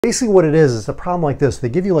Basically what it is a problem like this. They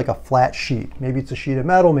give you like a flat sheet. Maybe it's a sheet of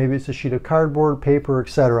metal, maybe it's a sheet of cardboard, paper,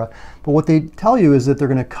 etc. But what they tell you is that they're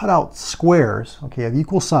going to cut out squares, okay, of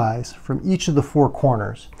equal size from each of the four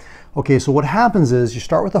corners. Okay, so what happens is you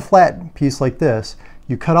start with a flat piece like this,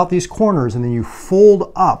 you cut out these corners, and then you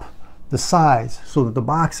fold up the sides so that the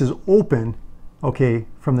box is open, okay,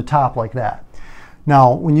 from the top like that.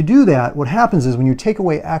 Now, when you do that, what happens is when you take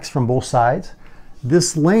away x from both sides,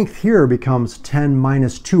 this length here becomes 10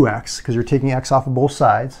 minus 2x because you're taking x off of both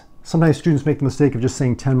sides. Sometimes students make the mistake of just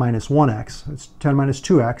saying 10 minus 1x. It's 10 minus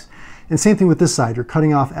 2x. And same thing with this side. You're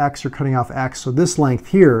cutting off x, you're cutting off x. So this length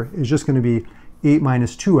here is just going to be 8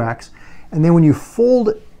 minus 2x. And then when you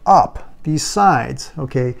fold up these sides,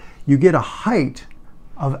 okay, you get a height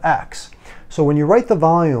of x. So when you write the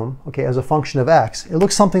volume, okay, as a function of x, it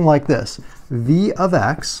looks something like this. V of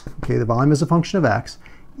x, okay, the volume is a function of x,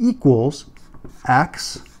 equals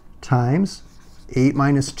x times 8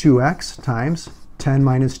 minus 2x times 10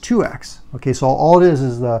 minus 2x. Okay, so all it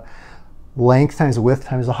is the length times the width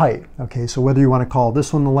times the height. Okay, so whether you want to call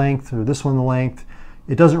this one the length or this one the length,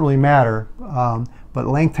 it doesn't really matter. But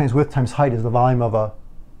length times width times height is the volume of a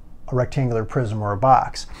rectangular prism or a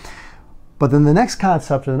box. But then the next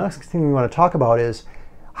concept, or the next thing we want to talk about is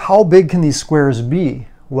how big can these squares be?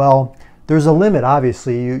 Well, there's a limit,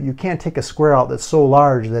 obviously. You can't take a square out that's so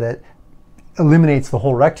large that it eliminates the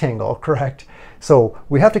whole rectangle, correct? So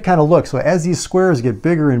we have to kind of look. So as these squares get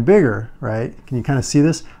bigger and bigger, right? Can you kind of see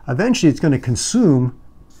this? Eventually it's going to consume,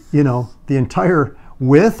 you know, the entire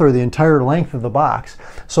width or the entire length of the box.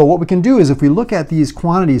 So what we can do is if we look at these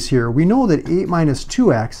quantities here, we know that 8 minus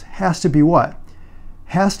 2x has to be what?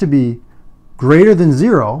 Has to be greater than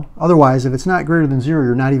 0. Otherwise, if it's not greater than 0,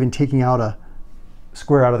 you're not even taking out a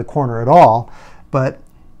square out of the corner at all. But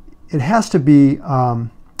it has to be,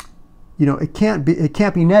 you know, it can't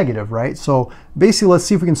be negative, right? So basically, let's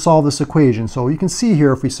see if we can solve this equation. So you can see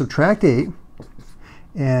here, if we subtract 8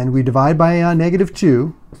 and we divide by a negative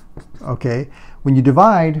 2, okay, when you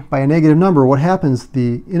divide by a negative number, what happens?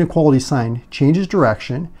 The inequality sign changes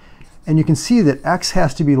direction, and you can see that x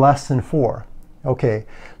has to be less than 4. Okay,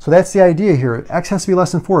 so that's the idea here. X has to be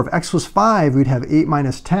less than 4. If x was 5, we'd have 8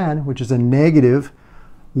 minus 10, which is a negative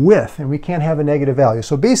width, and we can't have a negative value.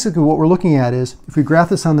 So basically what we're looking at is, if we graph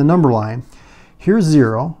this on the number line, here's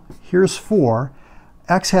 0, here's 4,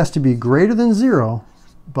 x has to be greater than 0,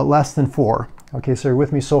 but less than 4. Okay, so you're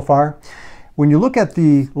with me so far? When you look at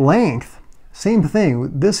the length, same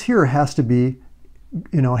thing. This here has to be,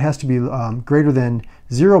 you know, it has to be greater than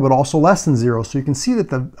 0, but also less than 0. So you can see that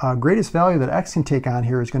the greatest value that x can take on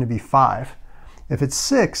here is going to be 5. If it's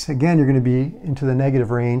 6, again, you're going to be into the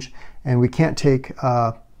negative range, and we can't take,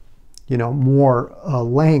 you know, more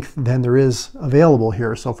length than there is available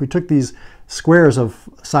here. So if we took these squares of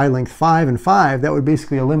side length 5 and 5, that would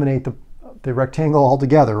basically eliminate the rectangle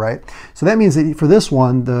altogether, right? So that means that for this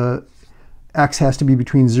one, the x has to be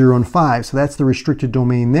between 0 and 5. So that's the restricted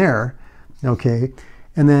domain there, okay?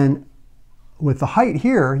 And then with the height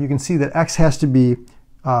here, you can see that x has to be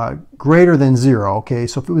greater than 0, okay?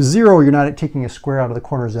 So if it was 0, you're not taking a square out of the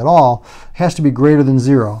corners at all. It has to be greater than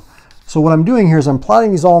 0. So what I'm doing here is I'm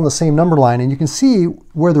plotting these all on the same number line, and you can see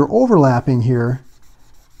where they're overlapping here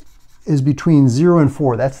is between 0 and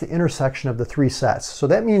 4. That's the intersection of the three sets. So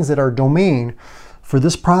that means that our domain for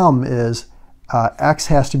this problem is x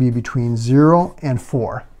has to be between 0 and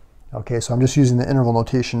 4. Okay, so I'm just using the interval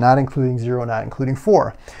notation, not including 0, not including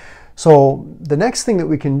 4. So the next thing that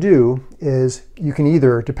we can do is you can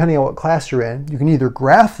either, depending on what class you're in, you can either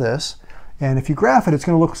graph this, and if you graph it, it's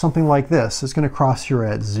going to look something like this. It's going to cross here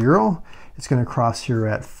at 0, it's going to cross here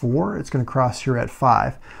at 4, it's going to cross here at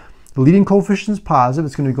 5. The leading coefficient is positive,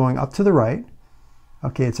 it's going to be going up to the right.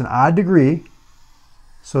 Okay, it's an odd degree,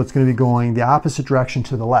 so it's going to be going the opposite direction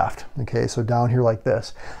to the left. Okay, so down here like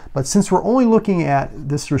this. But since we're only looking at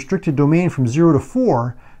this restricted domain from 0 to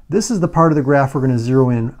 4, this is the part of the graph we're going to zero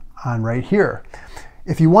in on right here.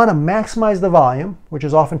 If you want to maximize the volume, which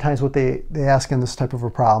is oftentimes what they ask in this type of a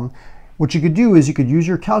problem, what you could do is you could use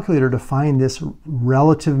your calculator to find this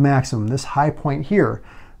relative maximum, this high point here.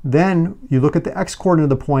 Then you look at the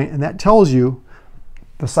x-coordinate of the point, and that tells you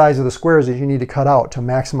the size of the squares that you need to cut out to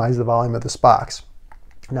maximize the volume of this box.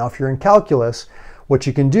 Now, if you're in calculus, what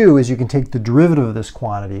you can do is you can take the derivative of this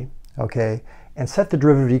quantity, okay, and set the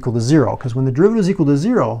derivative equal to 0. Because when the derivative is equal to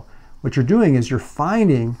 0, what you're doing is you're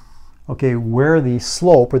finding, okay, where the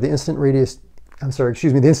slope or the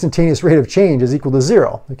the instantaneous rate of change is equal to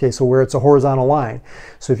 0. Okay, so where it's a horizontal line.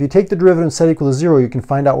 So if you take the derivative and set equal to 0, you can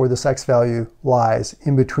find out where this x value lies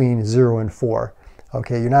in between 0 and 4.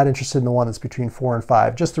 Okay, you're not interested in the one that's between 4 and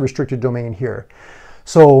 5, just the restricted domain here.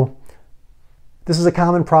 So This is a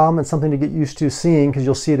common problem and something to get used to seeing because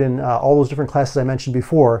you'll see it in all those different classes I mentioned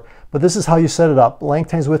before. But this is how you set it up. Length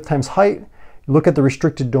times width times height. You look at the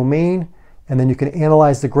restricted domain, and then you can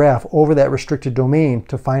analyze the graph over that restricted domain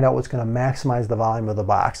to find out what's going to maximize the volume of the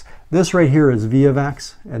box. This right here is v of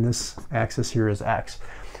x, and this axis here is x.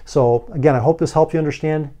 So again, I hope this helped you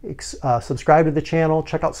understand. Subscribe to the channel.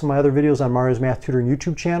 Check out some of my other videos on Mario's Math Tutoring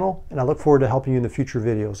YouTube channel, and I look forward to helping you in the future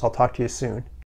videos. I'll talk to you soon.